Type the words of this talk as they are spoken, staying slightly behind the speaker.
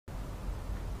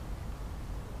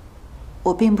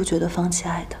我并不觉得放弃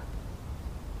爱的。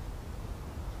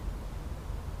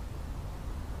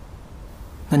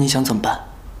那你想怎么办？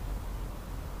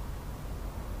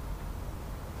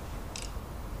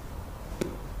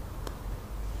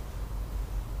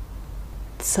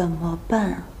怎么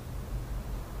办？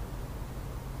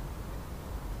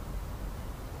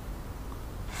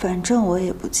反正我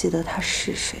也不记得他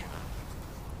是谁，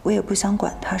我也不想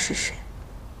管他是谁。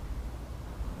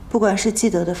不管是记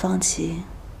得的方琦，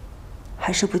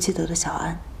还是不记得的小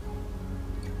安，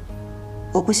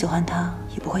我不喜欢他，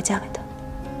也不会嫁给他。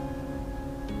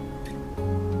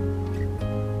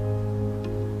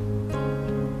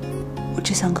我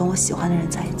只想跟我喜欢的人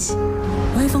在一起。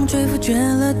微风吹拂倦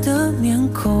了的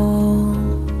面孔，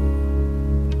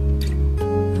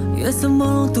月色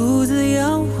朦胧，独自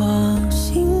遥望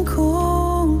星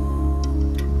空。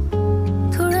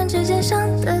突然之间想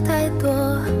的太多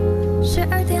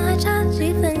，12点还差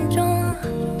几分钟，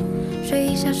睡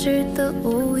意消失的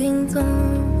无影踪。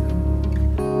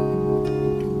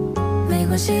没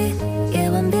关系，夜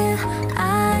晚别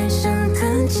唉声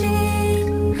叹气，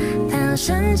太阳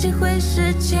升起会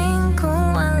使晴空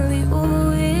万里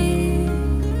无云。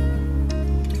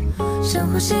深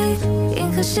呼吸，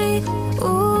银河系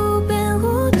无边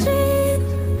无际，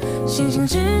星星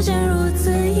之间如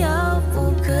此遥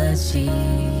不可及。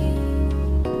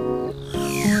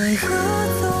为何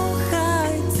总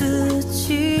害自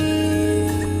己？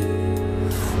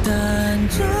但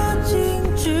这静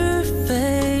止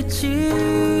飞机，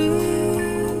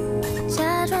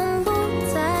假装不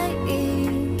在意。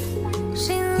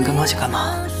你跟毛姐干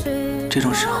嘛？这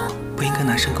种时候不应该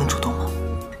男生更主动吗？